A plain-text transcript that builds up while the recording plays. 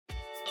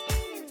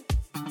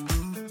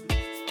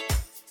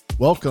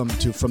Welcome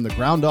to From the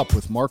Ground Up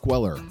with Mark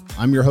Weller.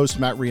 I'm your host,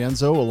 Matt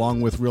Rienzo,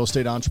 along with real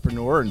estate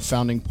entrepreneur and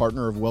founding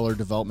partner of Weller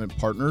Development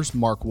Partners,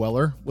 Mark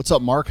Weller. What's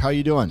up, Mark? How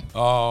you doing?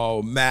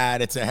 Oh,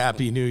 Matt, it's a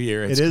happy new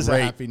year. It's a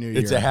great. Happy new year.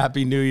 It's a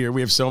happy new year.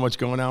 We have so much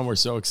going on. We're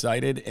so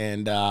excited,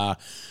 and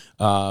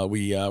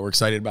we're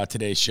excited about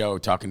today's show,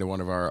 talking to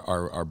one of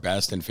our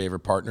best and favorite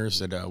partners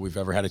that we've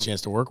ever had a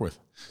chance to work with.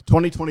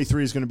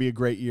 2023 is going to be a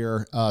great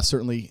year.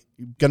 Certainly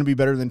going to be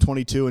better than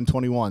 22 and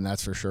 21,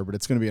 that's for sure, but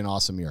it's going to be an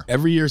awesome year.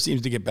 Every year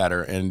seems to get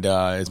better, and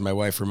as my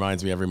wife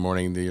reminds me every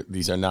morning,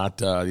 these are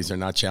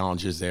not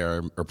challenges, they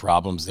are or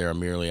problems, they are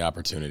merely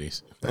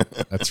opportunities.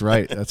 That's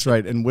right.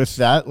 And with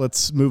that,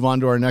 let's move on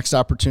to our next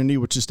opportunity,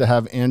 which is to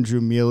have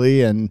Andrew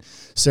Mealy and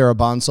Sarah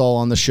Bonsall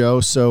on the show.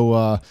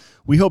 So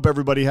we hope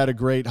everybody had a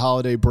great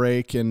holiday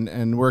break,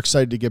 and we're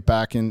excited to get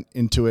back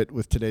into it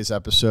with today's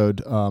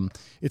episode.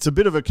 It's a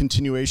bit of a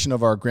continuation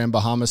of our Grand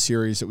Bahama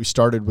series that we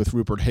started with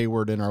Rupert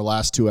Hayward in our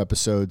last two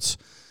episodes.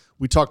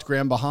 We talked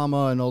Grand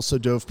Bahama and also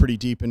dove pretty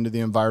deep into the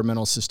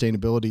environmental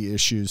sustainability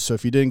issues. So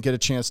if you didn't get a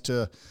chance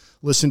to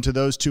listen to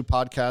those two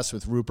podcasts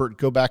with Rupert,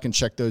 go back and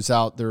check those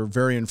out. They're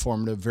very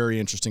informative, very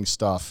interesting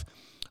stuff.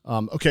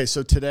 Okay,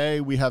 so today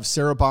we have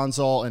Sarah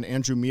Bonsall and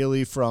Andrew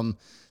Mealy from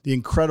the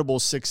incredible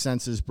Six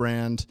Senses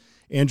brand.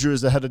 Andrew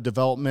is the head of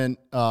development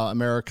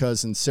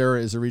Americas, and Sarah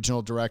is the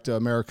regional director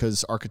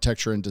Americas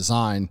Architecture and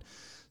Design.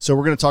 So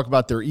we're going to talk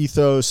about their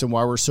ethos and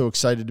why we're so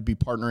excited to be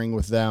partnering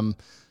with them.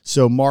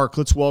 So Mark,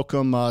 let's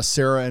welcome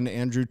Sarah and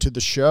Andrew to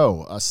the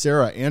show.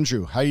 Sarah,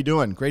 Andrew, how you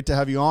doing? Great to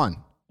have you on.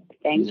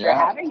 Thanks for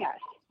having us.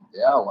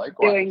 Yeah,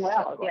 likewise. Doing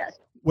well, yes.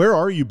 Where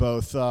are you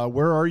both?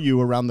 Where are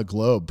you around the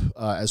globe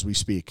as we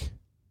speak?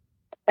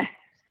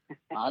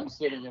 I'm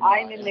sitting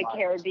in the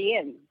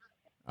Caribbean.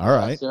 All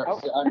right. Sarah,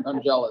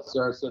 I'm jealous.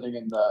 Sarah's sitting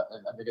in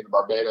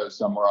Barbados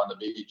somewhere on the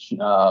beach,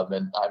 and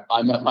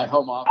I'm at my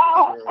home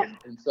office here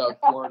in South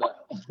Florida.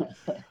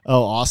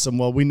 Oh, awesome.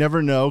 Well, we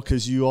never know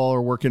because you all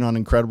are working on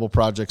incredible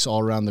projects all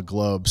around the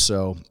globe.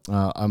 So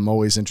I'm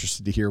always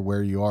interested to hear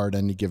where you are at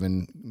any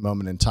given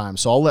moment in time.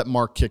 So I'll let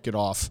Mark kick it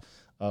off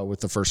with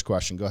the first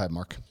question. Go ahead,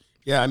 Mark.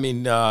 Yeah, I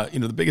mean,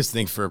 the biggest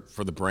thing for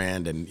the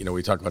brand, and,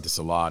 we talk about this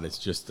a lot, it's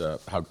just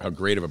how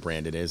great of a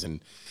brand it is,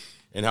 and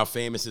how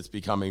famous it's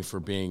becoming for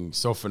being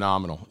so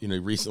phenomenal.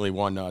 Recently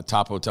won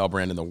top hotel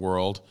brand in the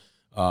world,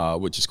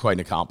 which is quite an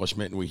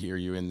accomplishment. And we hear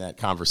you in that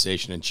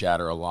conversation and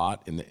chatter a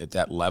lot at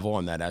that level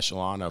and that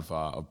echelon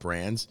of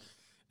brands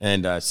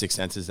and Six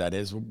Senses, that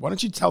is. Why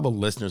don't you tell the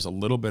listeners a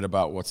little bit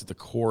about what's at the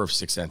core of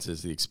Six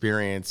Senses, the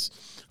experience,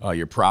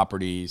 your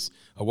properties,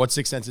 what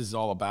Six Senses is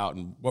all about,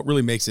 and what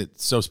really makes it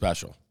so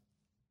special?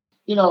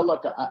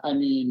 Look, I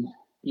mean,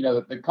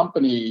 the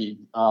company,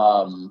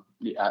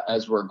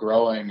 as we're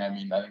growing, I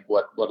mean, I think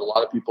what a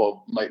lot of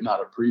people might not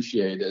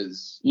appreciate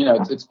is,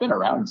 it's been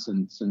around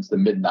since the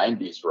mid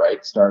 90s,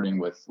 right? Starting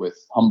with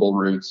humble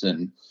roots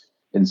in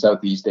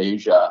Southeast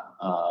Asia,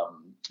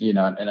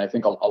 and I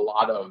think a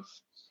lot of,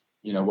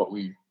 what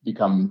we've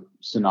become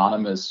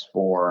synonymous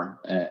for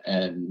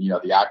and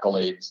the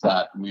accolades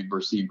that we've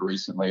received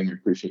recently, and we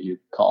appreciate you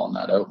calling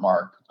that out,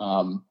 Mark.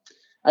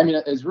 I mean,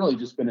 it's really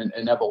just been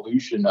an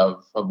evolution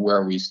of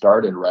where we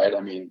started, right?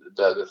 I mean,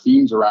 the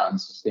themes around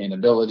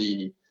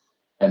sustainability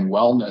and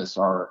wellness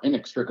are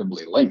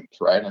inextricably linked,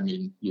 right? I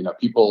mean,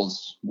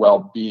 people's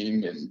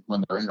well-being and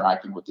when they're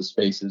interacting with the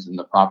spaces and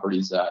the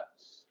properties that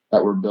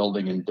we're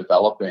building and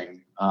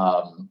developing,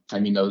 I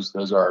mean,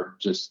 those are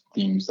just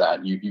themes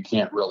that you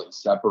can't really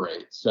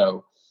separate.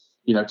 So,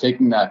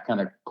 taking that kind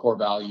of core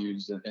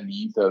values and the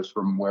ethos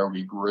from where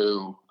we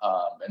grew,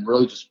 and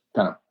really just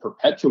kind of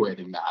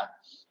perpetuating that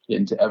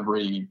into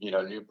every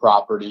new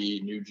property,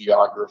 new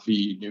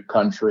geography, new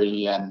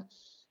country, and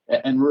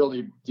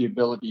really the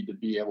ability to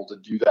be able to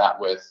do that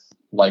with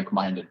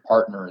like-minded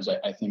partners,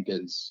 I think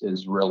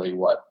is really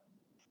what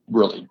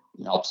really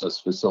helps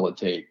us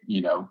facilitate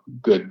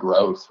good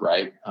growth,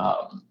 right?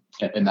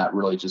 And that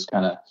really just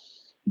kind of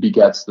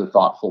begets the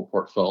thoughtful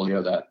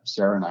portfolio that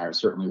Sarah and I are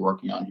certainly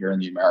working on here in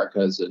the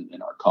Americas and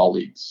our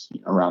colleagues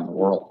around the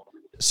world.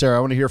 Sarah, I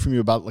want to hear from you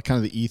about kind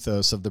of the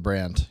ethos of the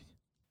brand.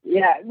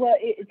 Yeah, well,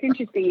 it's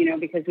interesting,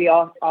 because we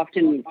all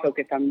often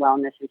focus on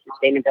wellness and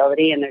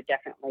sustainability, and they're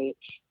definitely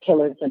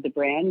pillars of the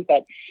brand.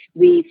 But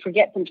we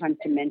forget sometimes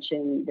to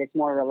mention this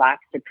more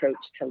relaxed approach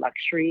to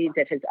luxury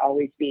that has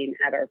always been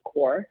at our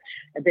core,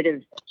 a bit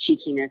of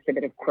cheekiness, a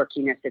bit of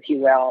quirkiness, if you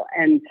will.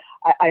 And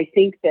I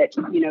think that,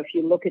 if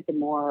you look at the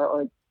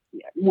more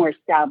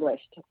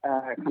established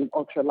kind of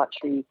ultra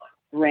luxury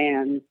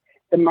brands,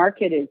 the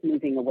market is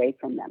moving away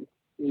from them.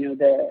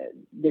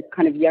 This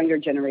kind of younger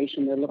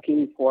generation, they're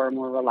looking for a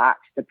more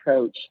relaxed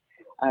approach,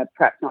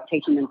 perhaps not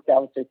taking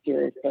themselves so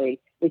seriously.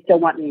 They still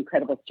want the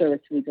incredible service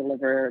we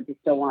deliver. They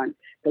still want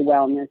the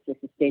wellness, the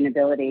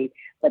sustainability,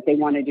 but they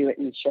want to do it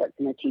in shorts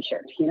and a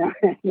t-shirt,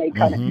 they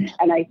kind of,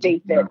 and I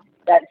think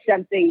that's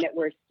something that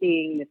we're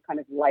seeing, this kind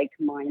of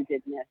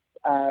like-mindedness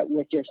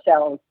with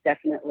yourselves,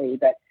 definitely,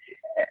 but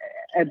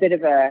a bit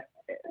of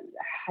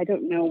I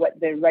don't know what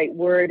the right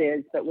word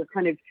is, but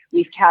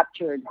we've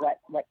captured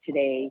what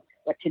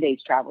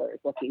today's traveler is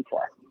looking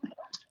for.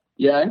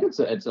 Yeah, I think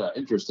it's a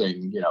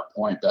interesting,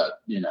 point that,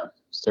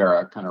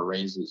 Sarah kind of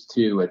raises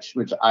too, which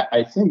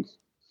I think,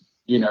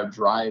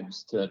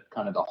 drives to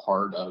kind of the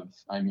heart of,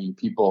 I mean,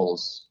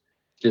 people's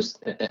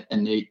just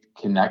innate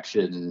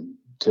connection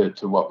to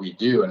what we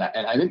do. And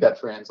I think that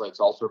translates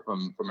also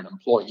from an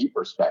employee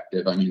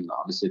perspective. I mean,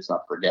 obviously it's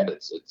not forget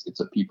it's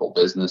a people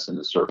business and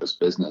a service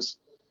business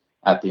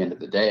at the end of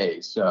the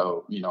day.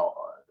 So,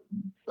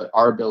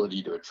 our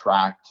ability to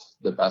attract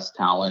the best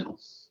talent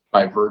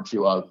by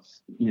virtue of,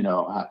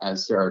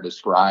 as Sarah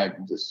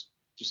described, this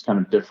just kind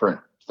of different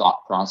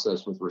thought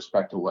process with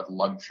respect to what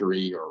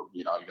luxury or,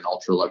 even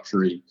ultra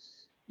luxury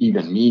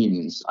even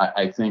means,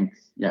 I think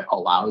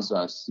allows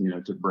us,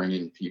 to bring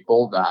in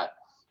people that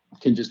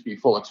can just be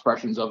full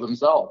expressions of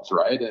themselves,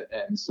 right?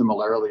 And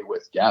similarly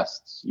with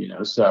guests,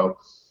 so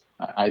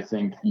I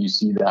think you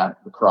see that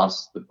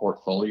across the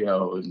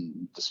portfolio,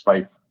 and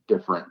despite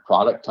different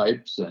product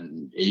types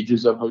and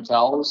ages of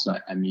hotels,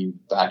 I mean,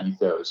 that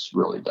ethos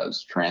really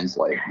does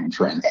translate and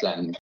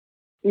transcend.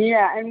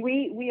 Yeah, and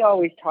we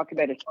always talk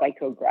about a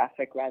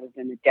psychographic rather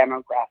than a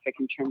demographic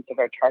in terms of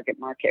our target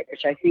market,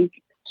 which I think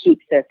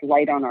keeps us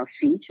light on our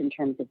feet in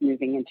terms of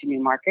moving into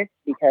new markets,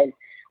 because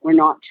we're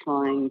not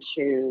trying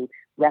to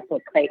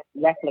replicate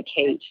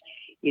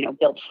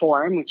built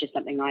form, which is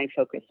something I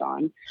focus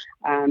on,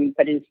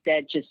 but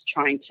instead just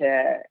trying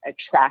to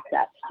attract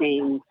that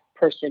same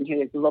person who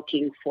is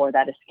looking for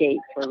that escape,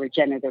 for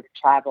regenerative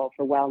travel,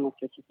 for wellness,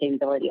 for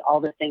sustainability, all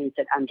the things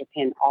that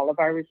underpin all of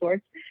our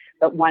resorts.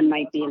 But one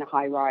might be in a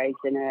high rise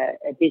in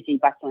a busy,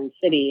 bustling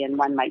city, and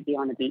one might be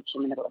on a beach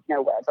in the middle of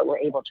nowhere, but we're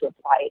able to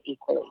apply it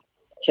equally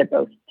to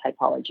both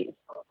typologies.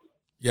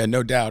 Yeah,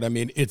 no doubt. I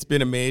mean, it's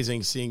been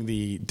amazing seeing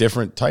the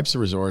different types of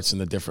resorts and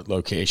the different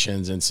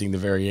locations and seeing the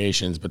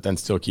variations, but then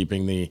still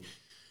keeping the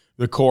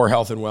core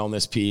health and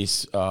wellness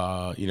piece,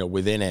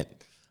 within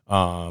it.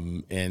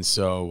 And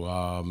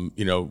so,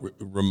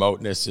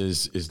 remoteness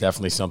is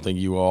definitely something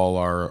you all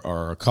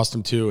are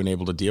accustomed to and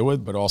able to deal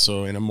with, but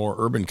also in a more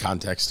urban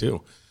context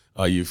too.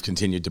 You've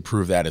continued to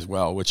prove that as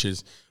well, which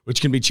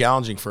can be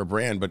challenging for a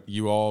brand, but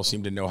you all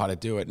seem to know how to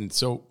do it. And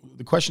so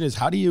the question is,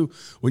 how do you,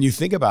 when you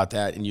think about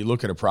that and you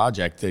look at a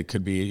project that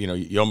could be,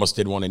 you almost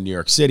did one in New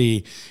York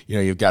City,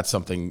 you've got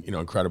something,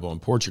 incredible in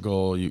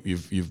Portugal,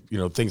 you've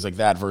things like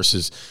that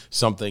versus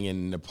something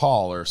in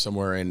Nepal or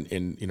somewhere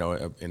in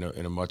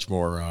a much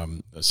more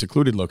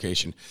secluded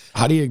location.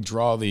 How do you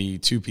draw the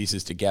two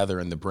pieces together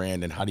in the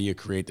brand, and how do you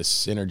create the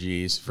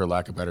synergies, for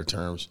lack of better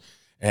terms,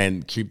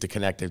 and keep the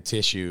connective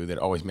tissue that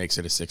always makes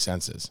it a Six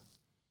Senses?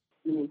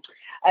 Mm-hmm.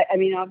 I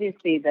mean,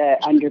 obviously, the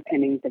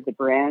underpinnings of the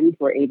brand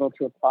we're able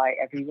to apply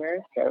everywhere.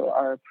 So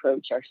our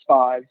approach, our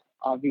spas,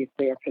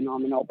 obviously are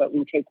phenomenal, but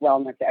we take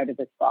wellness out of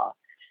the spa.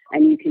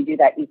 And you can do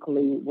that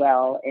equally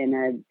well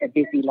in a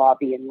busy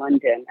lobby in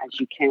London as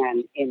you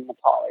can in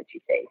Nepal, as you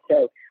say.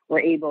 So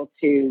we're able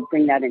to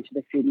bring that into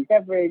the food and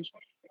beverage.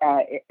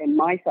 In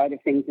my side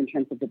of things, in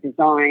terms of the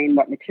design,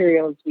 what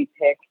materials we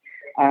pick,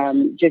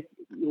 just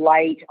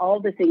light, all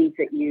the things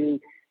that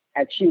you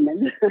as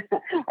humans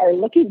are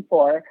looking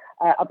for,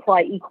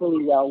 apply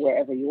equally well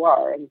wherever you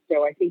are. And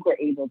so I think we're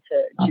able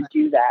to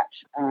do that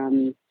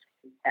and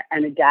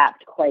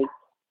adapt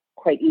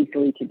quite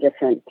easily to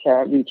different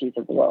regions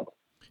of the world.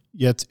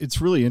 Yeah,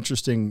 it's really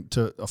interesting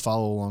to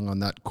follow along on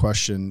that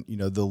question.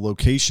 The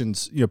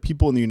locations,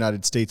 people in the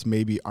United States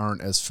maybe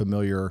aren't as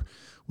familiar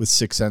with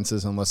Six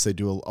Senses unless they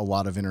do a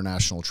lot of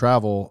international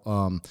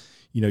travel.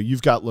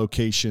 You've got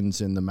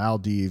locations in the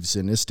Maldives,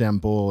 in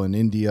Istanbul, in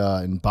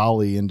India, in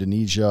Bali,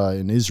 Indonesia,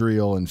 in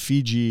Israel, in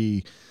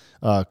Fiji,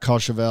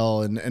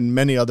 Courchevel, and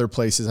many other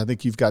places. I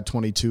think you've got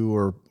 22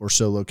 or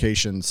so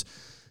locations.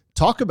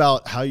 Talk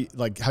about how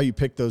you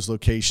pick those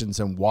locations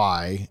and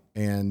why,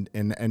 and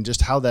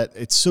just how that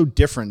it's so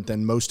different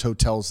than most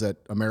hotels that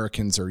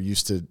Americans are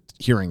used to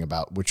hearing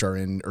about, which are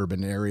in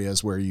urban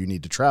areas where you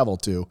need to travel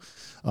to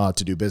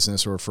do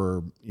business or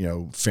for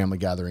family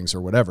gatherings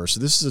or whatever. So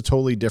this is a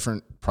totally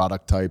different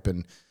product type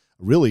and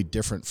really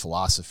different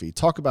philosophy.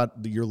 Talk about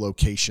your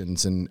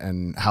locations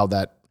and how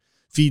that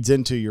feeds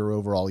into your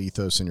overall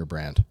ethos and your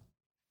brand.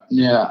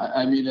 Yeah,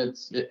 I mean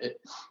it's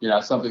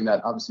something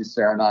that obviously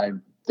Sarah and I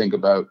think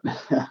about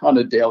on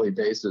a daily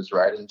basis,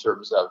 right? In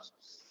terms of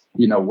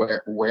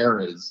where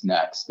is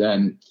next,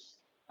 and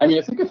I mean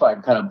I think if I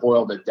kind of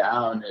boiled it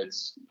down,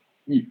 it's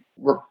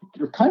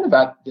you're kind of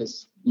at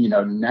this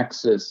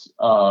nexus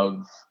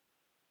of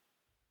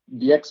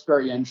the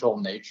experiential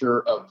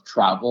nature of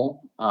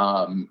travel,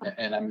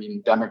 and I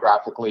mean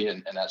demographically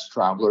and as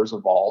travelers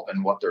evolve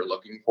and what they're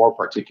looking for,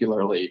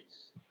 particularly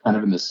kind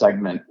of in the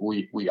segment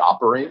we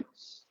operate.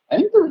 I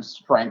think there's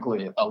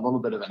frankly a little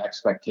bit of an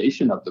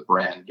expectation of the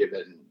brand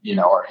given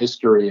our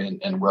history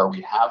and where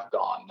we have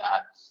gone,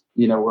 that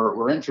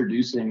we're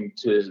introducing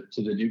to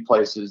the new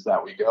places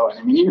that we go. And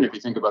I mean, even if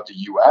you think about the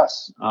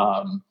US,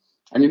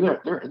 I mean,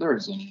 there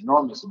is an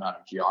enormous amount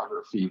of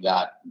geography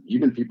that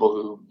even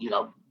people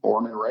who,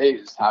 born and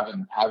raised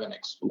haven't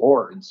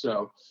explored. And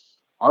so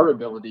our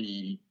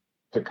ability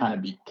to kind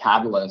of be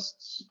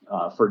catalysts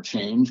for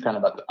change kind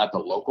of at the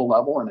local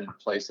level and in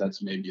a place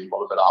that's maybe a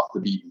little bit off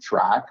the beaten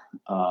track,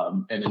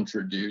 and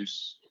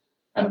introduce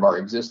kind of our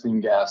existing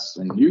guests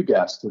and new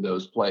guests to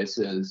those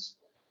places,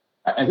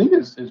 I think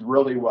is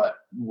really what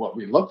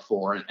we look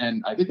for.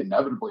 And I think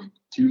inevitably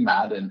too,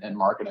 Matt and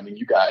Mark, and I mean,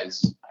 you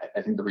guys,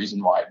 I think the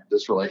reason why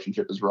this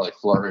relationship has really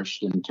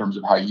flourished in terms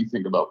of how you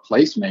think about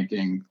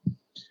placemaking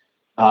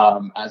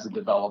as a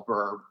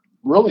developer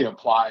really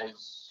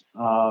applies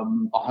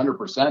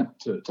 100%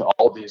 to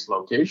all these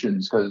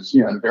locations, because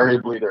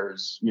invariably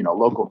there's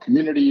local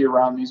community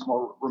around these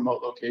more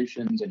remote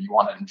locations, and you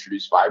want to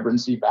introduce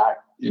vibrancy back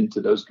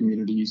into those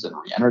communities and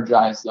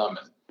re-energize them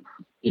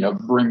and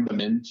bring them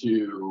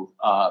into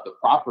the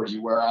property.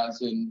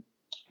 Whereas in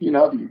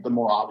the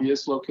more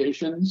obvious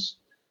locations,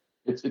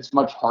 it's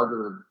much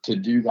harder to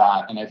do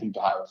that, and I think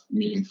to have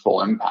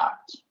meaningful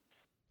impact.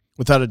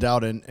 Without a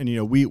doubt. And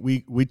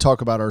we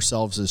talk about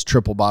ourselves as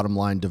triple bottom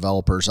line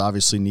developers,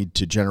 obviously need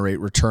to generate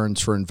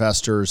returns for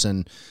investors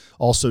and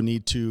also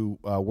need to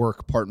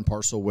work part and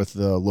parcel with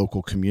the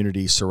local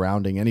community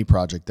surrounding any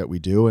project that we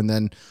do. And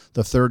then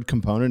the third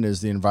component is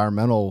the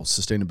environmental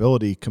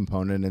sustainability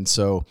component. And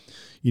so,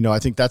 I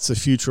think that's the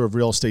future of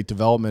real estate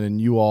development,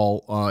 and you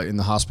all in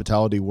the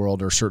hospitality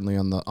world are certainly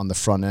on the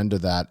front end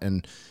of that.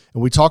 And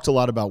we talked a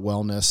lot about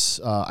wellness.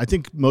 I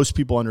think most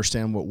people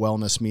understand what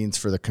wellness means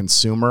for the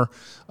consumer.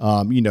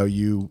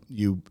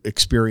 You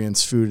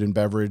experience food and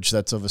beverage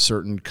that's of a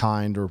certain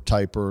kind or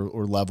type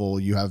or level.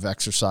 You have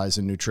exercise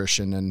and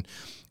nutrition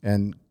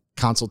and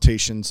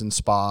consultations and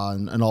spa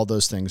and all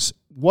those things.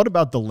 What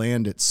about the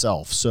land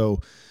itself? So,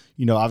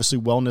 obviously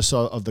wellness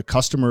of the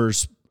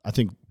customers, I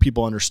think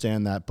people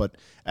understand that. But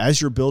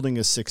as you're building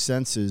a Six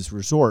Senses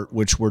resort,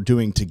 which we're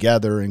doing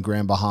together in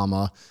Grand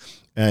Bahama,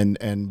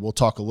 and we'll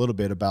talk a little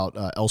bit about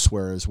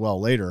elsewhere as well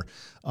later.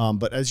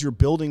 But as you're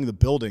building the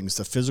buildings,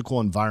 the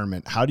physical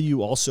environment, how do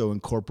you also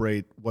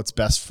incorporate what's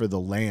best for the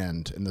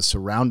land and the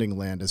surrounding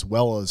land, as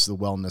well as the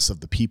wellness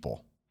of the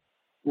people?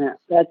 Yeah,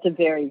 that's a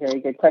very, very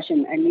good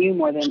question. And you,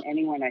 more than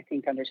anyone, I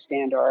think,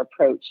 understand our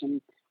approach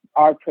and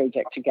our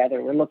project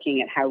together. We're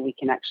looking at how we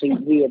can actually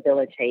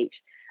rehabilitate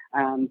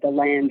the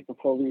land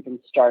before we even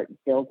start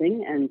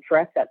building. And for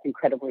us, that's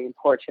incredibly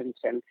important.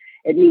 And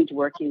it means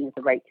working with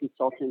the right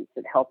consultants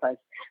that help us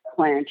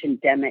plant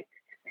endemic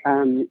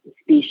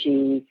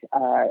species.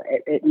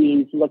 It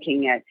means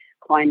looking at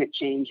climate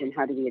change and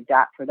how do we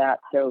adapt for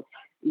that. So,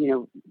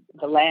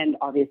 the land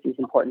obviously is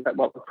important, but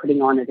what we're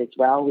putting on it as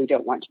well. We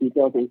don't want to be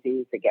building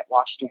things that get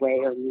washed away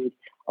or need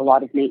a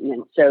lot of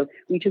maintenance. So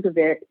we take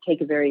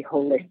a very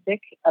holistic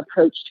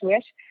approach to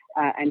it,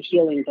 and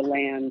healing the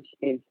land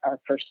is our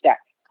first step,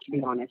 to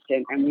be honest.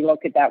 And we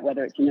look at that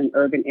whether it's in an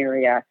urban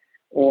area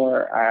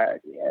or a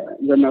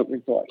remote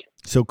resort.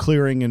 So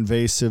clearing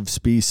invasive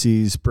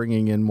species,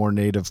 bringing in more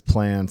native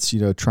plants,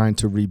 trying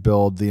to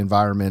rebuild the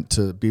environment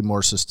to be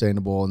more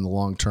sustainable in the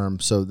long term.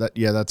 So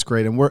that's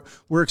great. And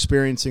we're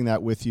experiencing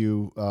that with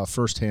you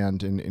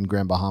firsthand in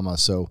Grand Bahama.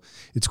 So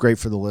it's great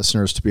for the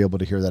listeners to be able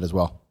to hear that as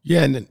well.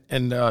 Yeah.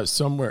 And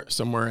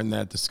somewhere in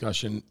that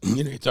discussion,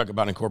 you talk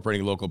about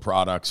incorporating local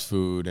products,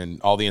 food,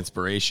 and all the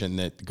inspiration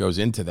that goes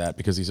into that,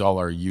 because these all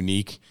are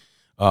unique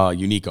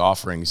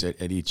offerings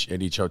at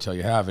each hotel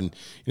you have. And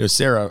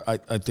Sarah,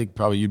 I think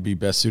probably you'd be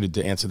best suited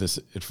to answer this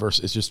at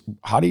first. It's just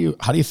how do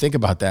you think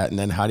about that, and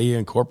then how do you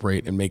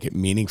incorporate and make it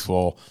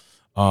meaningful,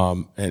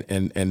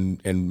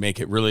 and make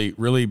it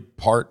really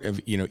part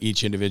of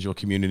each individual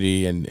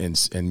community and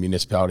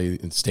municipality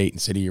and state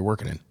and city you're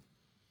working in?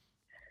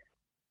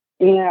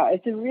 Yeah,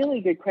 it's a really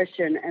good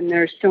question, and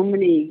there's so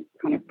many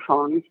kind of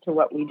prongs to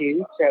what we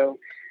do. So.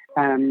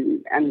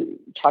 I'm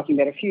talking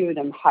about a few of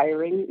them.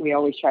 Hiring, we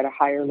always try to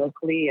hire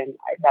locally, and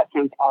that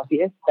sounds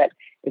obvious, but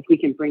if we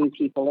can bring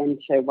people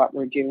into what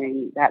we're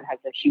doing, that has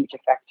a huge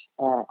effect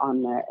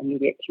on the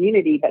immediate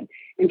community. But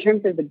in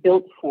terms of the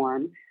built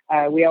form,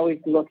 we always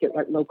look at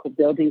what local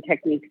building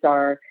techniques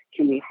are.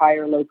 Can we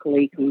hire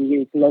locally? Can we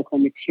use local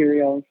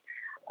materials?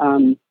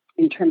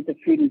 In terms of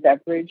food and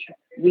beverage,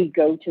 we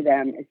go to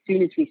them as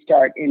soon as we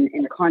start in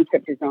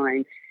concept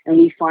design, and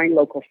we find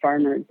local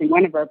farmers. In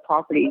one of our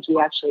properties,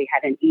 we actually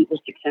had an Eat with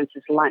Six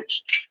Senses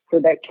lunch for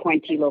about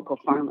 20 local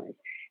farmers.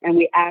 And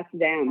we ask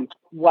them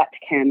what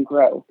can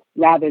grow,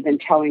 rather than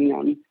telling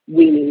them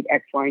we need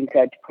X, Y, and Z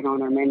to put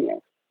on our menu.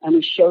 And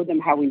we showed them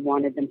how we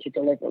wanted them to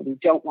deliver. We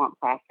don't want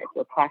plastic.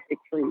 We're plastic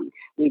free.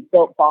 We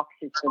built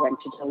boxes for them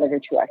to deliver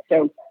to us.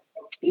 So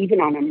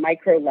even on a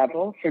micro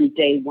level, from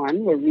day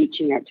one, we're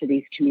reaching out to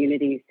these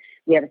communities.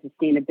 We have a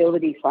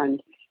sustainability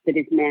fund that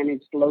is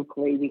managed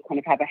locally. We kind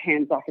of have a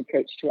hands-off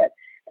approach to it.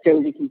 So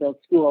we can build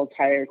schools,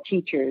 hire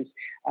teachers,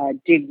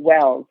 dig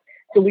wells.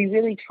 So we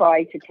really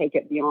try to take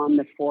it beyond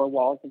the four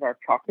walls of our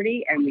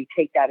property, and we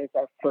take that as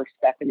our first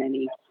step in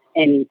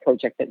any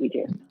project that we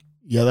do.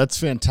 Yeah, that's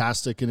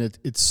fantastic. And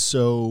it's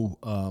so,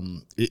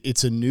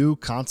 it's a new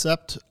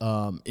concept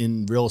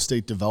in real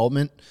estate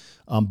development,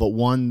 but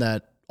one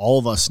that all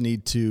of us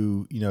need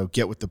to,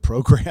 get with the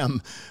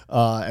program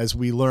as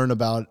we learn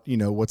about,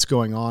 what's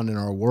going on in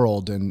our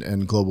world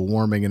and global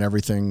warming and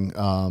everything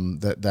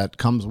that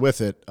comes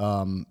with it.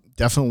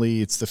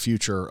 Definitely, it's the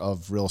future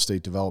of real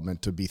estate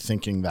development to be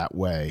thinking that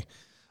way.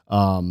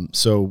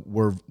 So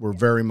we're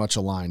very much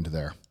aligned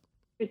there.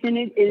 It's an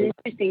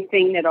interesting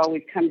thing that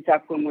always comes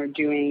up when we're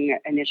doing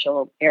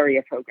initial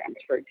area programs,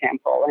 for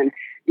example. And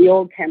the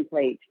old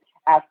template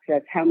asks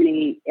us how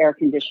many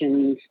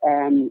air-conditioned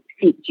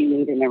seats do you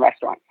need in a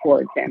restaurant,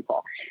 for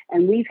example.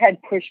 And we've had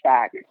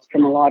pushback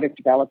from a lot of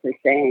developers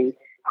saying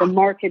the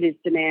market is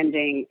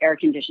demanding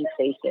air-conditioned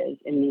spaces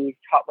in these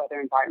hot weather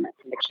environments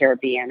in the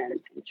Caribbean and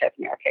in South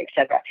America, et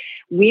cetera.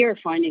 We are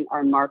finding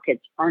our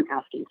markets aren't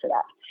asking for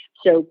that.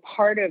 So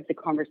part of the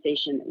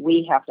conversation that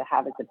we have to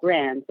have as a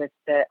brand with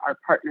our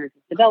partners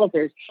as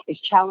developers is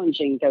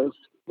challenging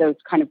those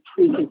kind of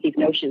preconceived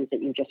notions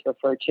that you just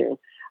referred to,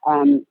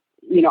 on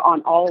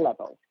all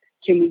levels.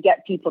 Can we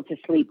get people to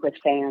sleep with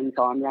fans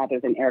on rather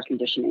than air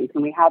conditioning?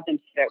 Can we have them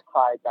sit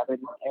outside rather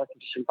than air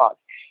conditioned box?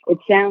 It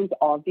sounds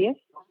obvious,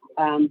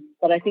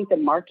 but I think the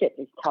market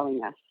is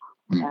telling us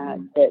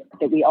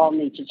that we all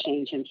need to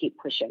change and keep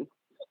pushing.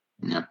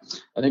 Yeah,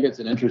 I think it's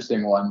an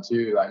interesting one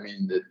too. I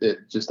mean, it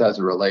just as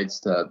it relates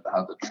to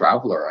how the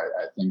traveler,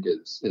 I think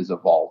is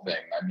evolving.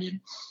 I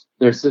mean,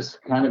 there's this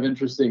kind of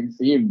interesting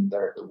theme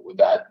there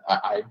that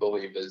I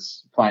believe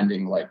is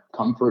finding like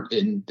comfort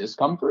in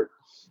discomfort.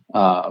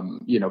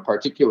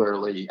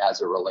 Particularly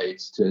as it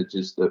relates to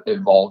just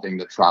evolving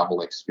the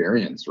travel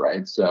experience,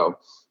 right? So,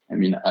 I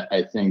mean,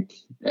 I think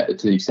to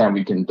the extent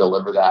we can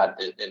deliver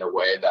that in a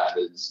way that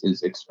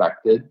is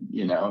expected,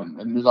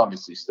 and there's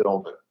obviously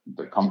still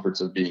the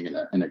comforts of being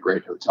in a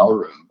great hotel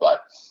room,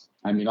 but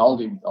I mean, all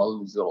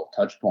these little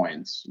touch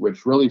points,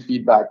 which really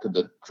feed back to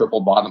the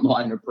triple bottom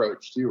line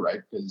approach too,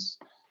 right? Because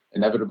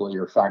inevitably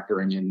you're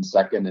factoring in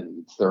second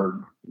and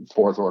third,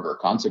 fourth order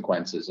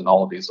consequences and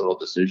all of these little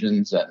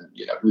decisions and,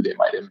 who they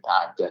might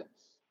impact and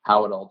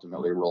how it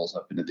ultimately rolls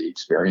up into the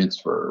experience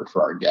for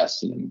our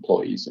guests and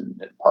employees and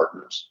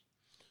partners.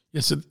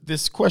 Yeah, so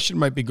this question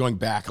might be going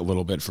back a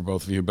little bit for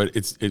both of you, but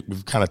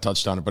we've kind of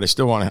touched on it, but I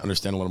still want to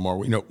understand a little more.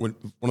 When one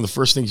of the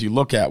first things you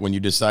look at when you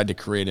decide to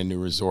create a new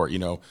resort,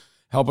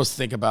 help us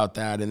think about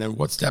that. And then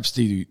what steps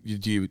do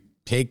you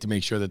take to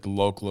make sure that the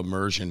local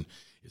immersion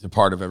is a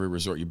part of every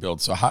resort you build?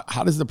 So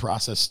how does the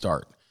process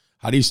start?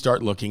 How do you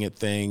start looking at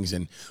things,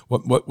 and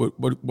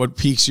what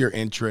piques your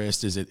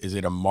interest? Is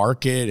it a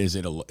market? Is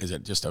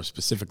it just a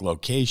specific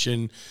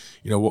location?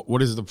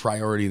 What is the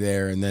priority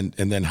there? And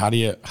then how do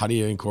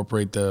you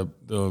incorporate the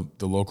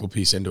local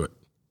piece into it?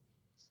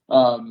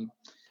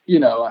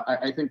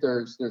 I think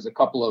there's a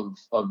couple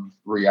of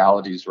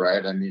realities,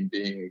 right? I mean,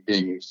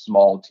 being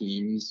small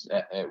teams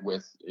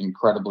with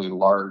incredibly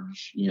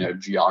large,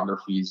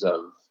 geographies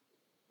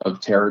of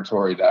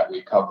territory that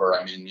we cover.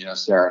 I mean,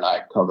 Sarah and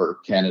I cover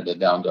Canada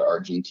down to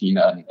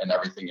Argentina and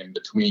everything in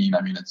between.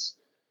 I mean, it's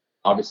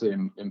obviously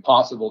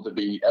impossible to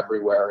be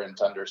everywhere and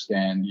to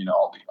understand,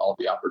 all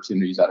the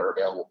opportunities that are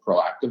available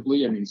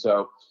proactively. I mean,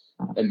 so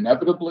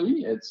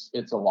inevitably it's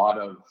a lot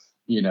of,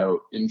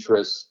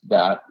 interest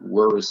that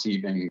we're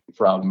receiving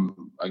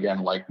from,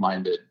 again,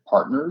 like-minded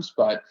partners.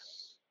 But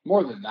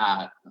more than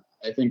that,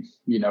 I think,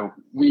 we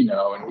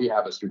know and we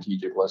have a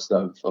strategic list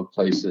of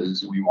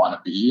places we want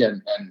to be.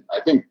 And I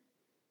think,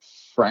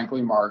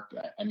 frankly, Mark,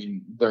 I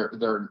mean,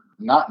 they're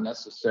not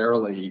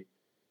necessarily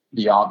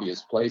the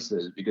obvious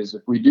places, because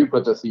if we do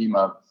put the theme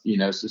of,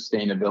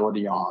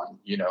 sustainability on,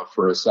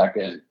 for a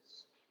second,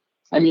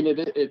 I mean,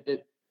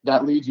 it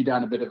that leads you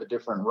down a bit of a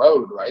different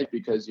road, right?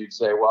 Because you'd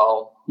say,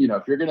 well,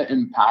 if you're going to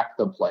impact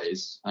the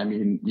place, I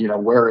mean,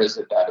 where is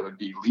it that it would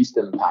be least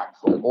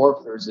impactful? Or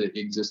if there's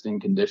existing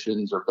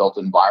conditions or built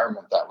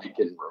environment that we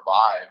can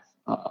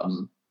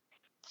revive,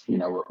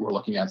 we're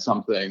looking at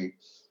something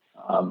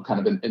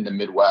kind of in the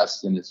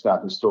Midwest, and it's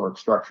got historic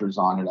structures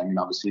on it. I mean,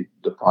 obviously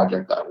the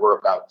project that we're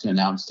about to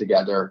announce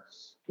together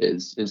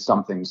is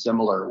something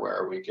similar,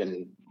 where we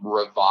can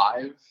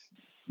revive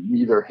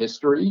either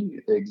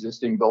history, the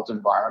existing built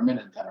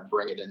environment, and kind of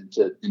bring it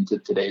into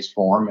today's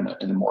form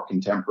in a more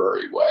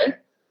contemporary way.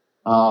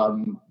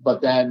 But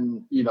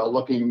then,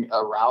 looking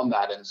around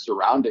that and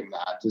surrounding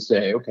that to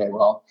say, okay,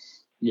 well,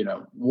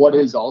 what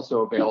is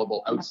also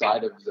available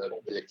outside of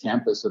the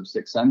campus of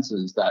Six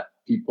Senses that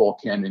people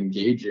can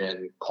engage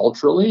in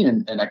culturally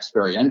and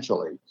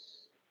experientially.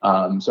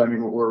 So, I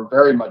mean, we're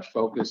very much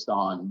focused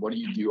on what do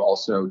you do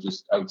also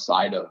just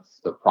outside of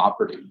the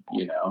property,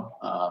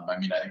 I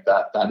mean, I think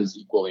that is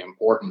equally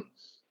important,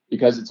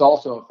 because it's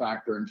also a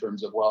factor in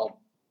terms of, well,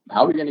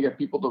 how are we going to get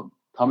people to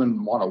come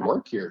and want to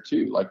work here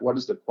too? Like, what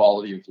is the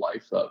quality of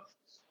life of,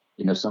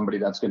 somebody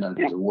that's going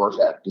to work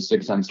at the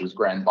Six Senses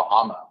Grand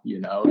Bahama,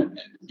 and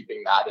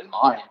keeping that in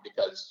mind,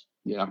 because,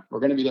 we're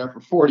going to be there for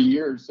 40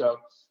 years. So,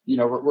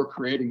 we're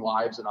creating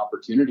lives and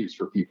opportunities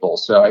for people.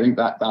 So I think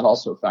that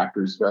also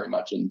factors very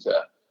much into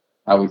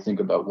how we think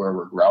about where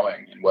we're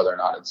growing and whether or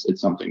not it's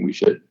something we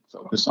should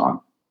focus on.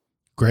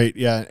 Great.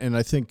 Yeah. And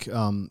I think,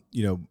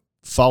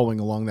 following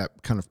along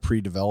that kind of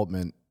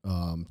pre-development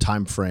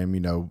time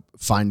frame,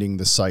 finding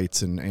the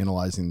sites and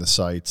analyzing the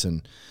sites.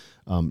 And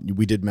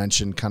we did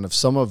mention kind of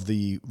some of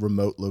the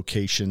remote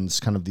locations,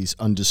 kind of these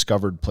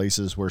undiscovered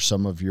places where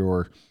some of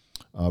your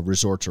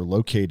resorts are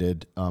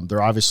located.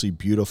 They're obviously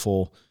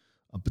beautiful,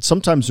 but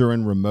sometimes they're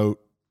in remote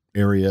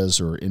areas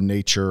or in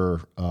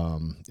nature,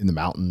 in the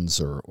mountains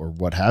or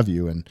what have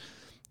you. And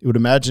I would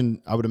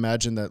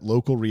imagine that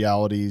local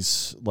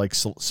realities like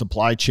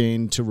supply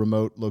chain to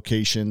remote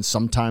locations,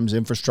 sometimes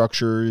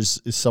infrastructure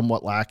is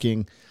somewhat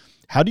lacking.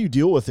 How do you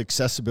deal with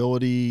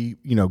accessibility,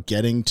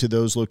 getting to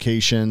those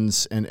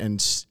locations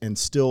and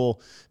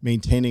still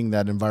maintaining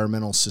that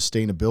environmental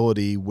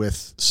sustainability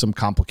with some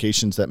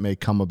complications that may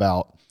come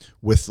about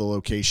with the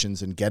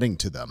locations and getting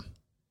to them?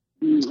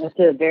 That's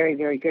a very,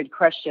 very good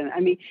question. I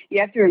mean, you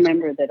have to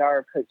remember that our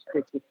approach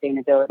to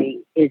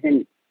sustainability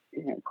isn't,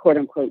 quote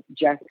unquote,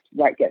 just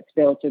what gets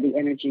built or the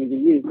energy we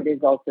use. It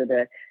is also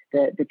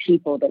the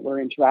people that we're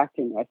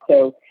interacting with.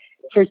 So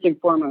first and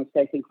foremost,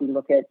 I think we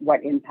look at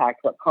what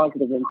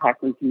positive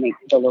impact we can make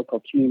to the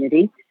local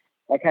community.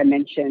 Like I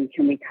mentioned,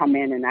 can we come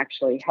in and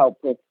actually help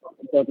with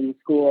building a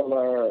school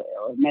or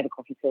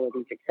medical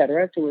facilities, et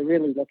cetera? So we're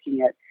really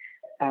looking at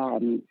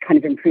kind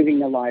of improving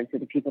the lives of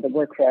the people that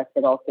work for us,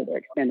 but also their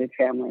extended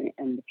family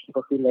and the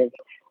people who live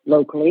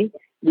locally.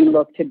 We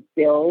look to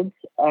build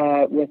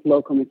with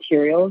local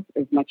materials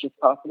as much as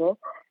possible.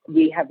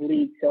 We have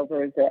LEED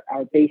Silver as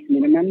our base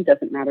minimum.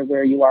 Doesn't matter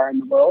where you are in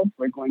the world,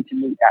 we're going to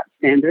meet that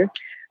standard.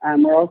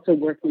 We're also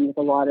working with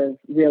a lot of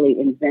really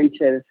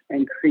inventive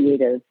and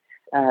creative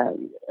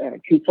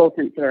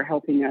consultants that are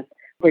helping us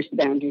push the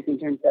boundaries in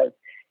terms of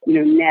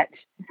net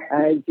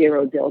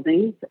zero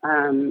buildings.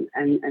 And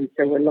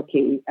so we're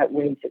looking at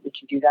ways that we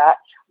can do that,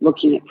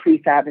 looking at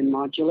prefab and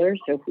modular.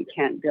 So if we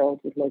can't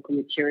build with local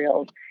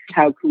materials,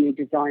 how can we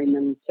design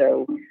them?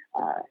 So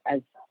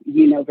as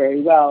you know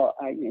very well,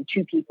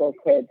 two people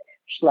could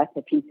schlep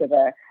a piece of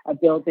a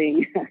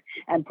building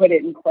and put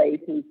it in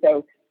place. And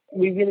so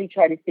we really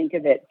try to think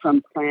of it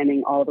from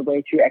planning all the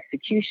way through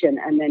execution.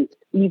 And then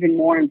even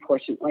more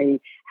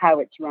importantly, how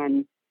it's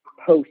run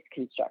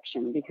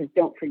post-construction, because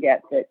don't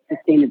forget that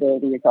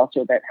sustainability is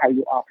also about how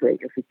you operate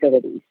your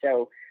facility.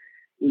 So,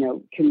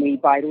 can we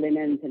buy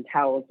linens and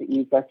towels that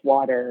use less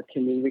water?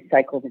 Can we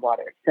recycle the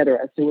water, et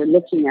cetera? So we're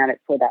looking at it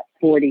for that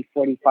 40,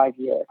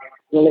 45-year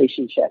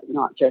relationship,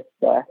 not just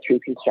through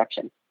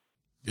construction.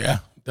 Yeah,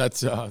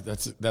 that's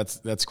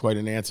quite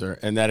an answer.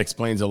 And that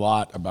explains a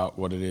lot about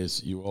what it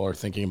is you all are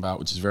thinking about,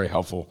 which is very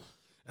helpful.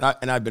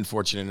 And I've been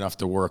fortunate enough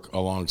to work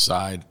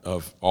alongside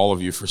of all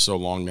of you for so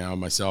long now,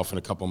 myself and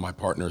a couple of my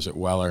partners at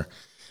Weller,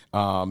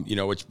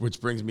 which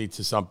brings me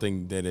to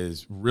something that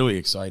is really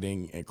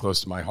exciting and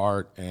close to my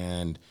heart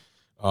and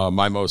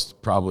my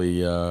most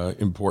probably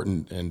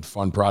important and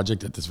fun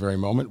project at this very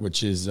moment,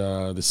 which is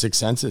the Six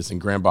Senses in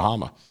Grand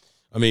Bahama.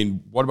 I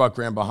mean, what about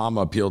Grand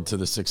Bahama appealed to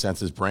the Six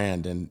Senses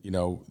brand? And,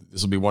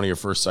 this will be one of your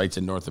first sites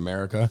in North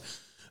America.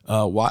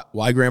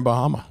 Why Grand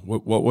Bahama?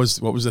 What was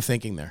the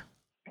thinking there?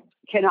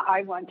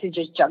 I want to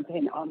just jump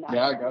in on that.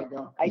 Yeah,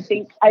 go. I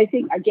think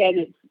again,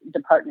 it's the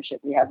partnership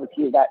we have with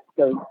you that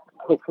goes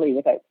hopefully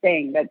without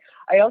saying. But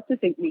I also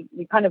think we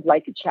kind of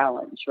like a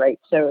challenge, right?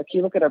 So if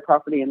you look at our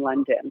property in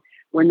London,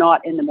 we're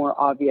not in the more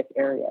obvious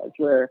areas.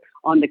 We're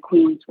on the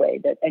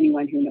Queensway that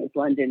anyone who knows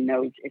London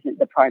knows isn't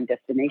the prime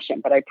destination.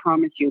 But I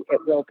promise you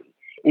it will be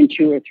in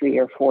 2 or 3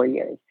 or 4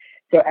 years.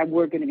 So, and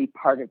we're going to be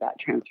part of that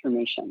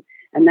transformation.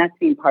 And that's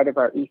been part of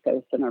our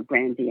ethos and our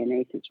brand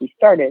DNA since we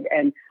started.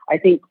 And I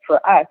think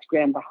for us,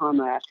 Grand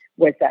Bahama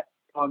was that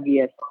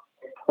obvious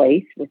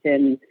place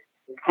within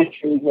the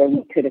country where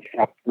we could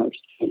affect most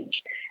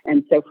change.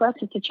 And so for us,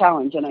 it's a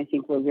challenge. And I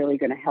think we're really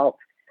going to help,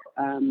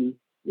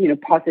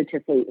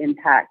 positively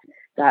impact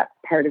that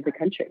part of the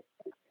country.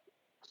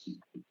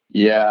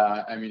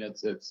 Yeah, I mean,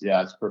 it's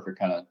perfect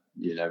kind of,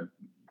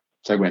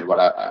 segue into what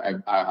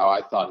how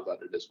I thought about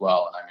it as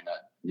well. And I mean,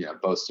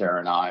 both Sarah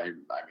and I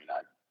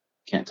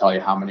can't tell you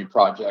how many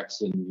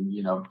projects and,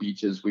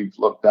 beaches we've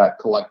looked at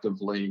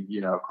collectively,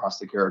 across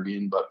the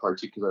Caribbean, but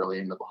particularly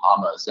in the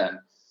Bahamas. And,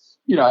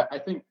 I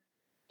think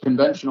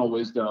conventional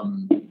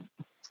wisdom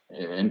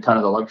in kind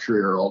of the luxury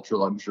or ultra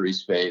luxury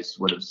space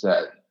would have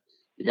said,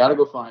 you got to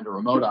go find a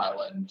remote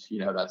island,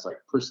 that's like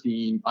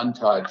pristine,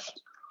 untouched,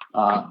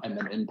 and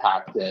then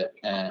impact it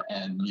and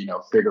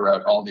figure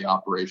out all the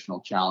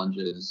operational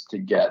challenges to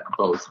get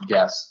both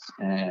guests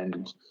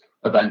and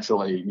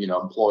eventually,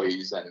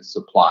 employees and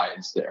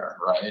supplies there,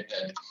 right?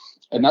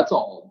 And that's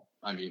all,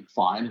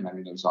 fine.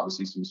 And there's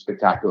obviously some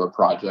spectacular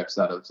projects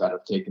that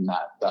have taken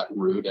that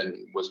route and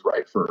was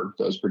right for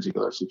those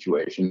particular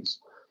situations.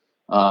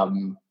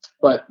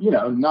 But,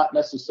 not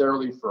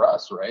necessarily for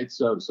us, right?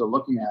 So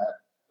looking at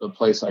a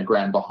place like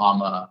Grand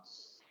Bahama,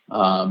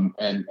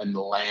 and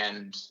the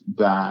land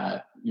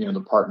that,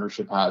 the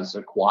partnership has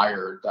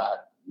acquired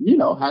that,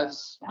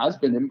 has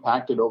been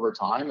impacted over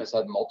time, has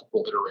had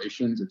multiple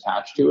iterations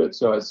attached to it.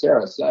 So as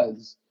Sarah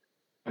says,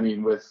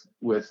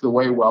 with the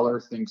way Weller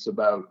thinks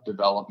about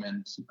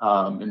development,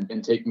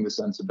 and taking the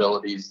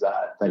sensibilities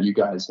that you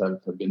guys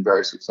have been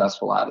very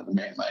successful at in the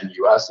mainland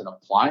US and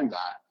applying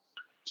that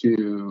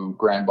to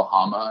Grand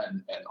Bahama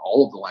and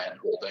all of the land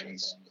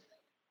holdings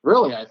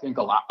really, I think,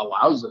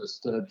 allows us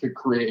to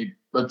create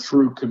a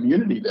true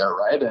community there,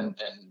 right? And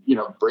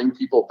bring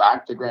people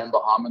back to Grand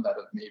Bahama that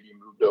have maybe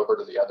moved over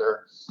to the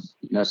other,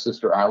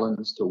 sister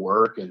islands to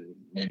work and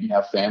maybe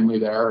have family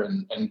there,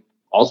 and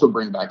also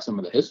bring back some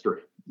of the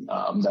history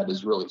that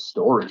is really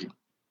storied.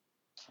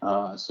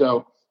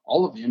 So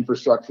all of the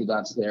infrastructure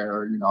that's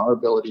there, our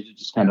ability to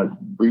just kind of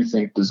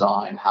rethink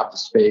design, have the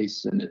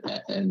space,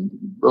 and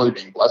really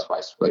being blessed by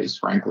space,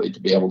 frankly,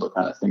 to be able to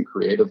kind of think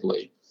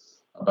creatively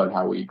about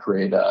how we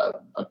create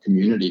a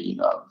community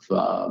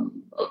of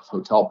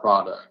hotel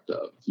product,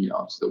 of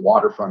the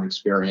waterfront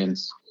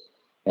experience,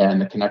 and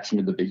the connection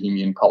to the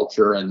Bahamian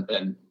culture,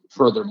 and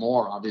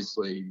furthermore,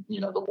 obviously,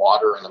 the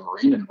water and the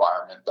marine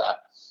environment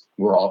that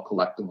we're all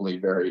collectively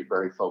very,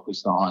 very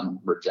focused on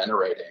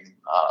regenerating.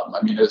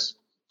 It's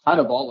kind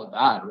of all of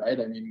that, right?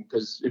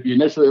 Because if you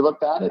initially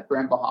looked at it,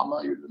 Grand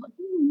Bahama, you're like,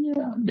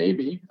 yeah,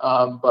 maybe.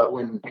 But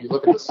when you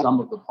look at the sum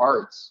of the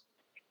parts,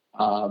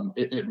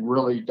 it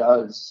really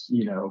does,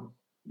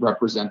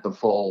 represent the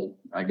full,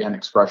 again,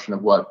 expression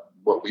of what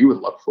we would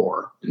look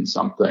for in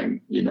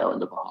something, in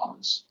the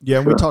Bahamas.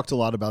 Yeah, sure. We talked a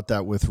lot about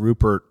that with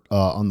Rupert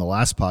on the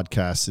last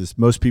podcast. Is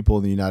most people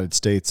in the United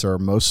States are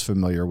most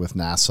familiar with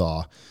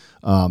Nassau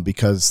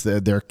because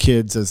their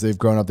kids, as they've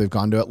grown up, they've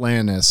gone to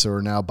Atlantis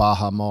or now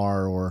Baha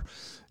Mar,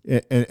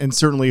 and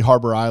certainly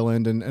Harbor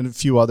Island and a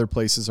few other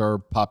places are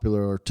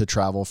popular to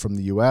travel from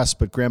the U.S.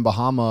 But Grand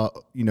Bahama,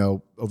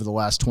 over the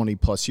last 20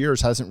 plus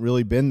years hasn't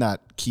really been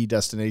that key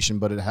destination,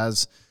 but it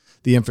has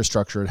the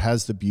infrastructure, it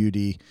has the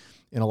beauty.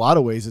 In a lot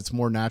of ways, it's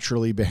more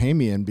naturally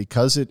Bahamian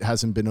because it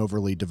hasn't been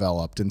overly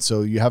developed. And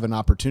so you have an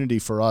opportunity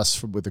for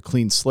us with a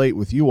clean slate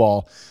with you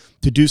all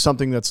to do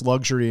something that's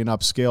luxury and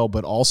upscale,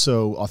 but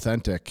also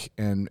authentic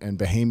and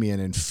Bahamian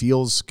and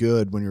feels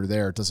good when you're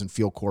there. It doesn't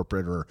feel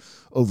corporate or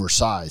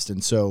oversized.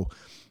 And so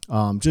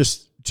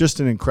just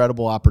an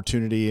incredible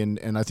opportunity.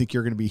 And I think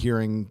you're going to be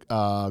hearing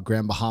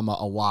Grand Bahama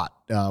a lot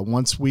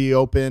once we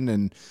open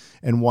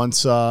and once,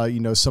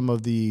 some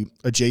of the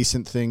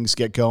adjacent things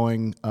get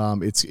going.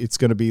 It's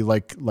going to be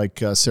like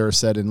Sarah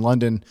said in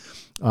London.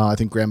 I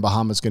think Grand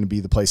Bahama is going to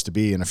be the place to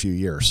be in a few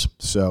years.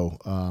 So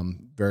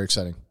very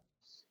exciting.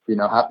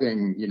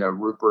 Having,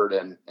 Rupert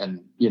and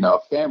a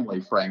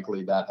family,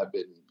 frankly, that have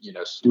been,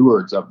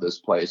 stewards of this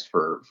place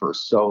for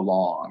so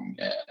long,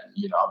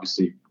 and,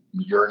 obviously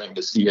yearning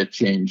to see it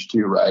change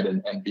too, right?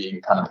 And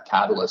being kind of a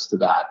catalyst to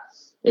that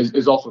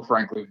is also,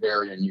 frankly,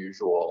 very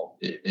unusual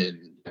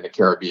in the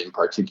Caribbean,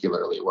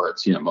 particularly where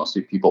it's,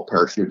 mostly people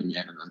parachuting in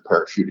and then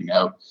parachuting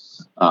out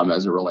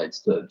as it relates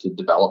to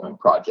development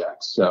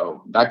projects.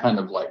 So that kind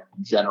of like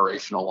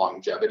generational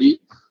longevity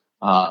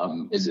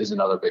is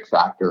another big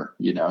factor,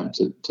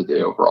 to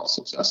the overall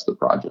success of the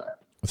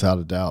project. Without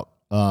a doubt.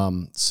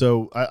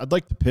 So I'd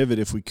like to pivot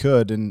if we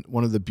could. And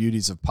one of the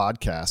beauties of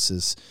podcasts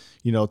is,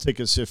 it'll take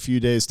us a few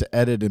days to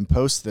edit and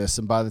post this.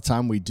 And by the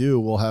time we do,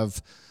 we'll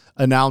have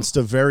announced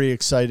a very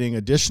exciting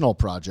additional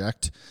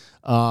project.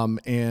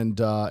 And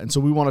so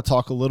we want to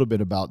talk a little bit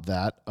about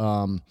that.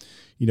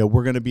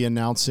 We're going to be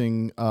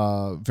announcing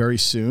very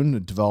soon a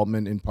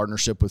development in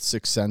partnership with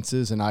Six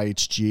Senses and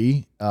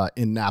IHG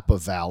in Napa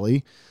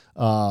Valley.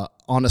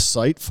 On a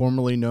site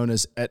formerly known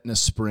as Etna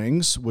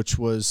Springs, which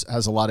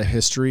has a lot of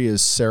history,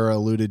 as Sarah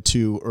alluded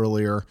to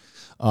earlier.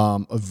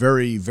 A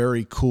very,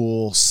 very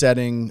cool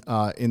setting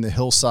in the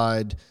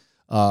hillside,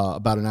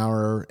 about an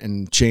hour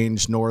and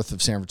change north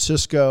of San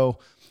Francisco.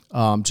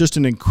 Just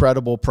an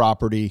incredible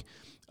property,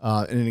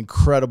 an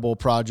incredible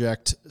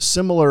project,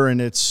 similar in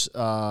its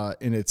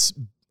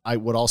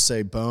I'll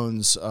say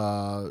bones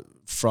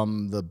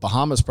from the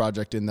Bahamas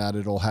project, in that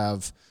it'll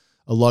have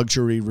a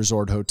luxury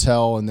resort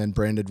hotel and then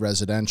branded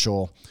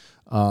residential,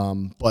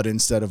 but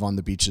instead of on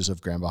the beaches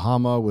of Grand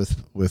Bahama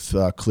with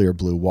clear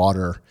blue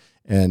water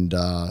and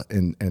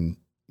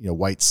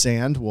white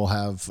sand, we'll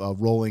have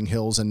rolling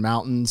hills and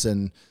mountains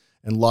and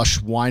lush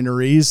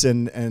wineries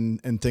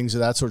and things of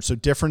that sort. So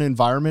different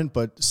environment,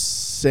 but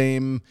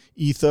same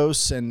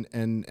ethos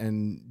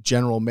and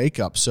general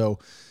makeup. So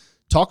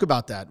talk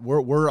about that.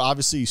 We're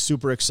obviously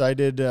super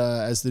excited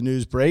as the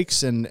news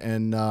breaks, and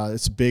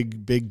it's a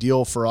big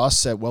deal for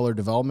us at Weller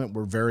Development.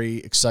 We're very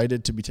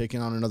excited to be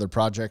taking on another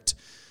project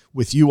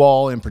with you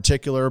all in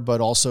particular,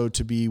 but also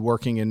to be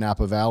working in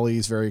Napa Valley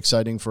is very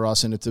exciting for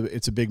us, and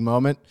it's a big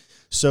moment.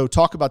 So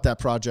talk about that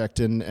project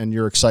and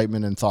your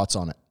excitement and thoughts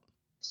on it.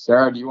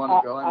 Sarah, do you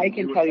want to go? I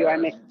can tell you,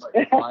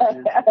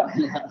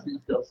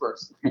 go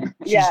first.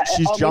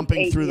 She's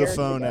jumping through the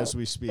phone as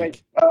we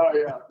speak. Oh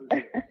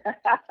yeah.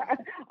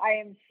 I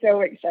am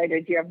so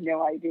excited. You have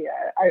no idea.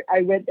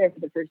 I went there for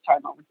the first time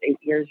almost 8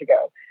 years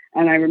ago,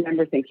 and I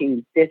remember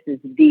thinking, this is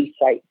the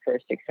site for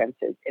Six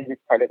Senses in this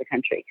part of the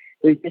country.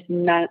 There's just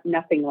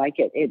nothing like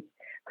it. It's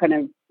kind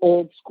of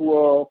old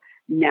school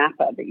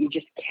Napa that you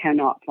just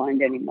cannot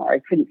find anymore. I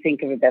couldn't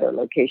think of a better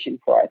location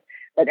for us.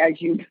 But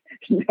as you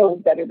know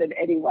better than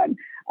anyone,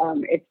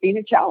 it's been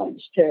a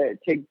challenge to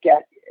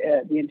get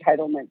the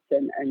entitlements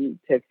and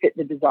to fit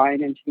the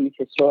design into these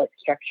historic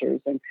structures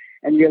and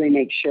really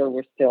make sure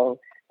we're still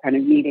kind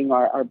of meeting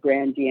our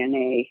brand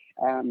DNA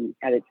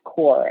at its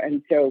core.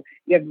 And so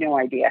you have no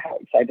idea how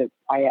excited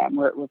I am.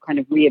 We're kind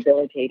of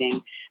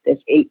rehabilitating this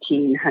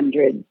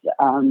 1800s,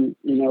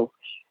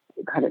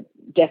 kind of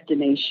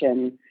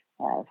destination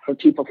for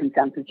people from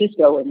San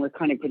Francisco, and we're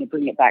kind of going to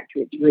bring it back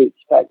to its roots,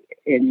 but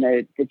in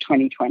the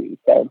 2020s.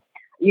 So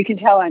you can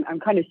tell I'm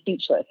kind of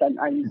speechless.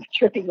 I'm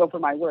tripping over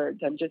my words.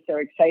 I'm just so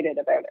excited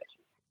about it.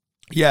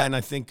 Yeah, and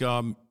I think I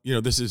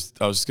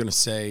was going to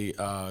say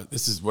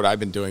this is what I've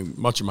been doing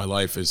much of my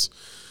life is,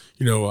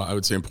 I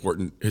would say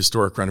important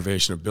historic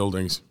renovation of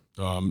buildings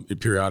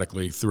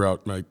periodically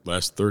throughout my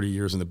last 30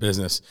 years in the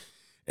business.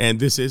 And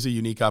this is a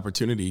unique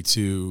opportunity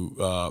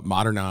to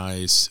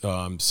modernize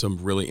some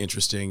really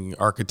interesting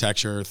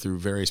architecture through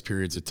various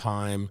periods of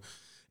time,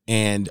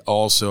 and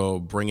also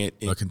bring it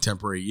in a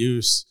contemporary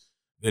use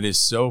that is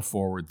so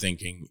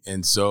forward-thinking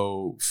and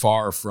so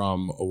far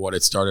from what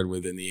it started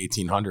with in the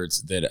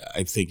 1800s that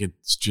I think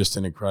it's just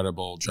an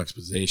incredible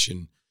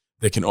juxtaposition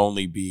that can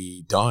only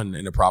be done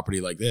in a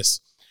property like this.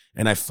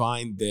 And I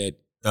find that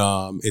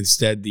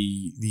instead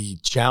the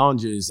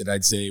challenges that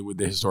I'd say with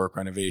the historic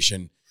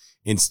renovation,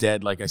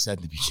 instead, like I said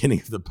in the beginning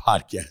of the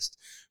podcast,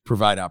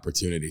 provide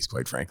opportunities,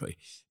 quite frankly.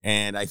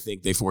 And I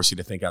think they force you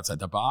to think outside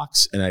the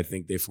box, and I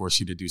think they force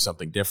you to do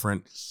something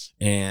different.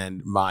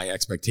 And my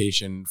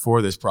expectation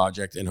for this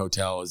project and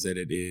hotel is that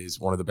it is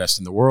one of the best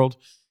in the world,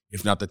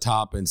 if not the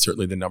top, and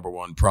certainly the number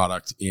one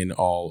product in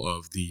all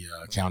of the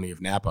county of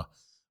Napa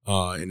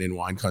and in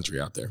wine country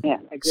out there. Yeah,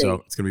 agreed.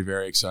 So it's going to be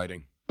very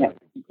exciting.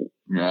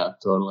 Yeah,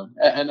 totally.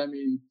 And I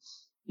mean,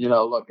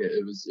 look,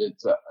 it was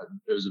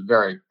a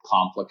very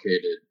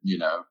complicated,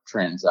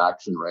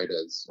 transaction, right?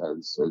 As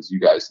you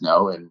guys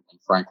know, and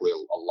frankly, a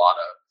lot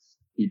of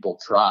people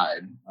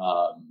tried.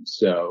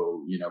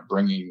 So,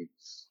 bringing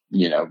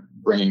the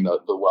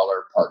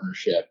Weller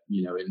partnership,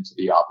 into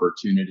the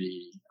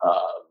opportunity,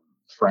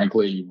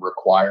 frankly,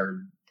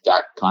 required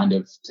that kind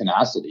of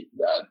tenacity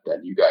that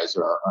you guys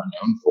are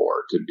known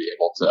for, to be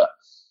able to,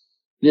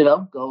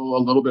 go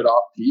a little bit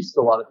off piste.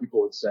 A lot of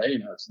people would say,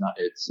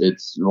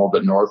 it's a little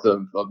bit north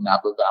of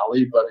Napa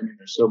Valley, but I mean,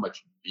 there's so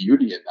much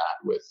beauty in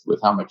that with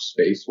how much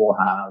space we'll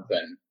have.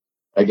 And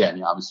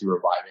again, obviously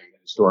reviving the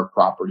historic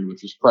property,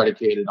 which was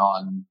predicated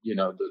on,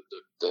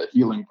 the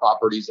healing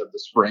properties of the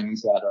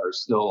springs that are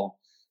still,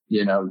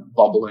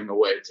 bubbling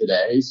away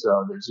today.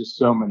 So there's just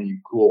so many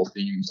cool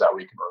themes that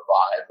we can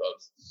revive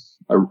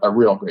of a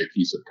real great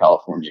piece of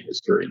California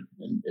history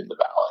in the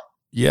valley.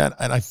 Yeah,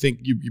 and I think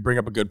you bring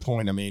up a good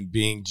point. I mean,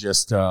 being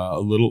just a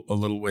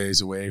little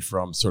ways away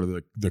from sort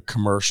of the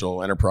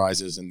commercial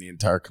enterprises and the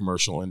entire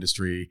commercial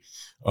industry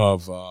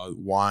of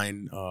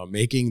wine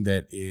making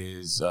that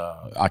is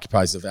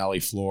occupies the valley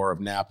floor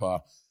of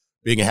Napa,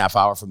 being a half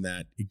hour from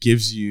that, it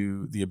gives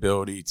you the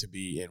ability to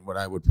be in what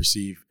I would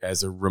perceive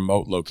as a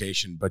remote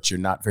location, but you're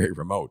not very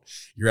remote.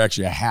 You're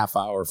actually a half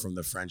hour from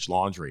the French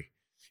Laundry.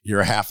 You're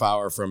a half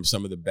hour from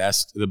some of the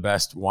best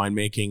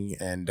winemaking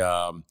and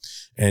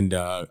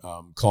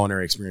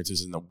culinary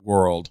experiences in the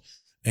world.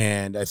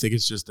 And I think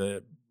it's just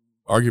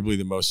arguably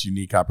the most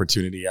unique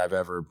opportunity I've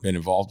ever been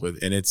involved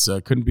with. And it's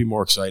couldn't be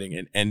more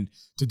exciting. And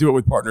to do it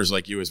with partners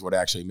like you is what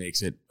actually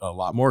makes it a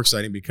lot more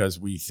exciting, because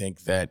we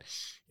think that,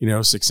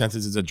 Six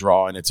Senses is a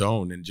draw in its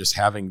own, and just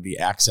having the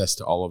access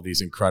to all of these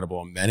incredible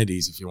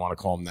amenities, if you want to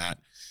call them that,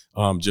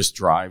 just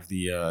drive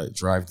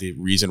the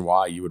reason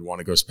why you would want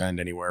to go spend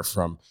anywhere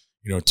from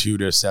 2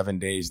 to 7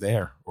 days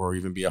there, or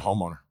even be a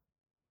homeowner.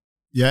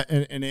 Yeah.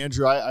 And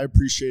Andrew, I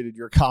appreciated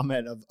your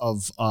comment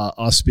of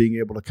us being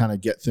able to kind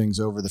of get things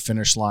over the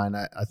finish line.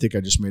 I think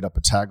I just made up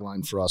a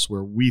tagline for us,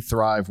 where we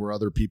thrive where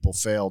other people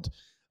failed.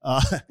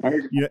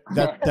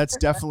 That's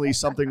definitely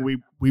something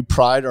we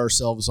pride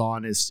ourselves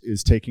on,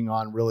 is taking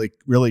on really,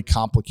 really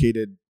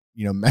complicated,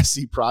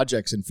 messy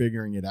projects and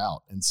figuring it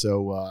out. And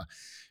so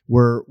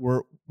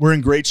we're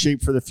in great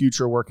shape for the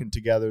future working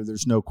together.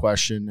 There's no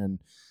question.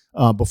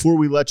 And before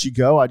we let you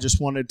go, I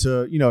just wanted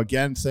to,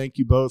 again, thank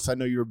you both. I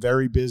know you're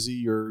very busy.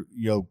 You're,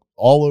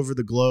 all over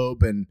the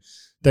globe, and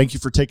thank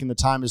you for taking the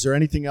time. Is there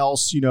anything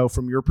else,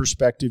 from your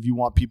perspective, you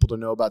want people to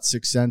know about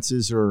Six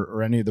Senses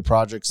or any of the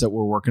projects that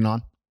we're working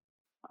on?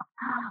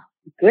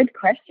 Good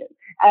question.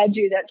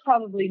 Andrew, that's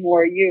probably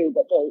more you,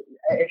 but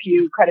if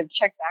you kind of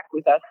check back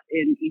with us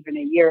in even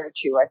a year or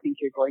two, I think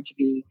you're going to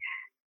be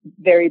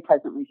very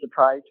pleasantly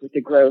surprised with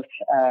the growth,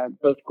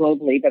 both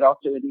globally, but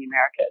also in the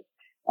Americas.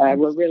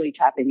 We're really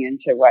tapping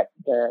into what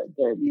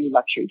the new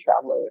luxury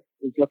traveler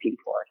is looking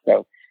for.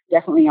 So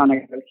definitely on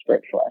a growth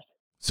spurt for us.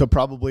 So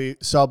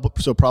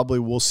probably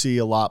we'll see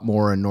a lot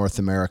more in North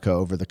America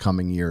over the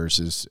coming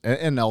years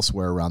and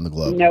elsewhere around the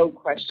globe. No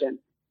question.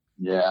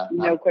 Yeah.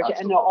 No question.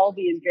 And they'll all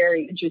be in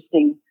very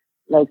interesting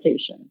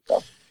locations.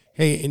 So.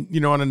 Hey,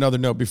 and on another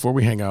note, before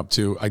we hang up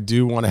too, I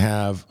do want to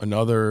have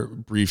another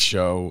brief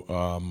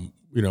show,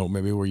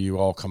 maybe where you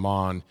all come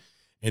on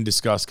and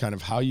discuss kind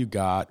of how you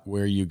got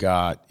where you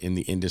got in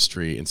the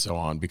industry and so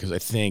on, because I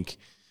think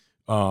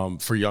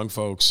for young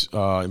folks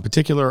in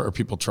particular, or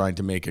people trying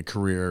to make a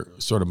career,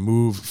 sort of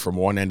move from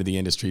one end of the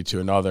industry to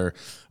another.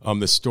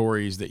 The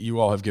stories that you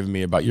all have given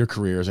me about your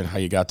careers and how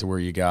you got to where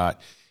you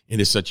got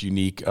into such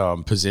unique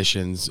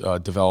positions,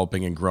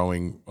 developing and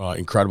growing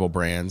incredible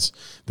brands.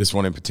 This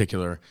one in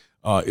particular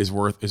is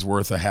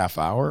worth a half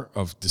hour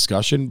of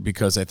discussion,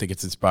 because I think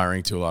it's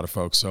inspiring to a lot of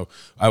folks. So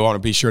I want to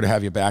be sure to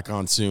have you back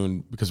on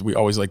soon, because we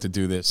always like to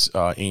do this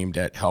aimed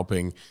at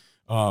helping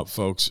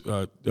folks,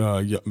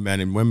 men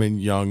and women,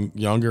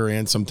 younger,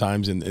 and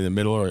sometimes in the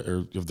middle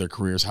or of their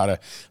careers, how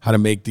to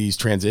make these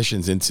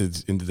transitions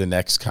into the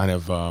next kind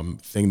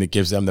of thing that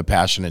gives them the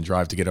passion and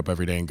drive to get up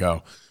every day and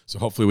go. So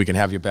hopefully we can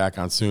have you back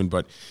on soon.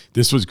 But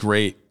this was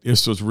great.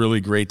 This was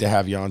really great to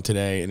have you on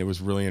today, and it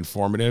was really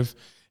informative.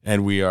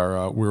 And we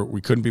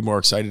couldn't be more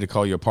excited to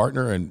call you a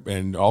partner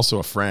and also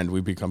a friend.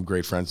 We've become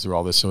great friends through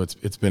all this, so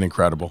it's been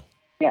incredible.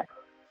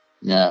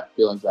 Yeah,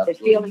 feelings absolutely. The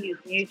feeling is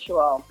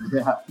mutual.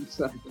 Yeah,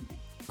 exactly.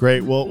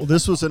 Great. Well,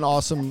 this was an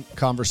awesome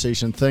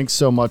conversation. Thanks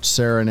so much,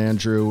 Sarah and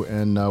Andrew.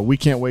 And we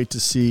can't wait to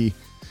see,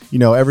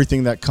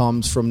 everything that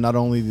comes from not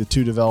only the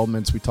two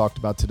developments we talked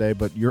about today,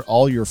 but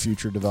all your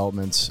future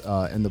developments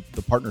and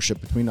the partnership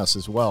between us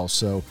as well.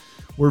 So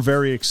we're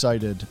very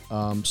excited.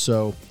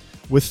 So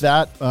with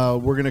that,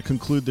 we're going to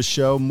conclude the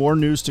show. More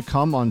news to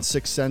come on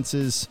Six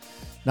Senses,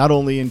 not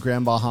only in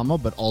Grand Bahama,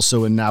 but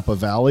also in Napa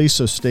Valley.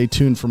 So stay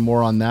tuned for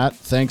more on that.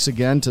 Thanks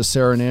again to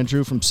Sarah and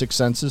Andrew from Six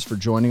Senses for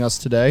joining us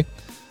today.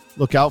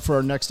 Look out for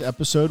our next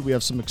episode. We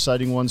have some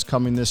exciting ones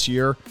coming this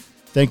year.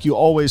 Thank you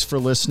always for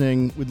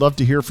listening. We'd love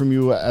to hear from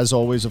you, as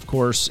always, of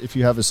course. If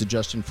you have a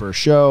suggestion for a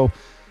show,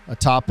 a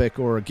topic,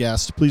 or a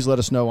guest, please let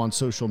us know on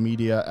social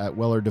media at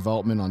Weller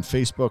Development on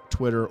Facebook,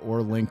 Twitter,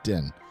 or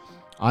LinkedIn.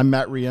 I'm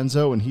Matt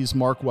Rienzo, and he's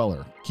Mark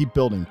Weller. Keep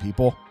building,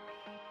 people.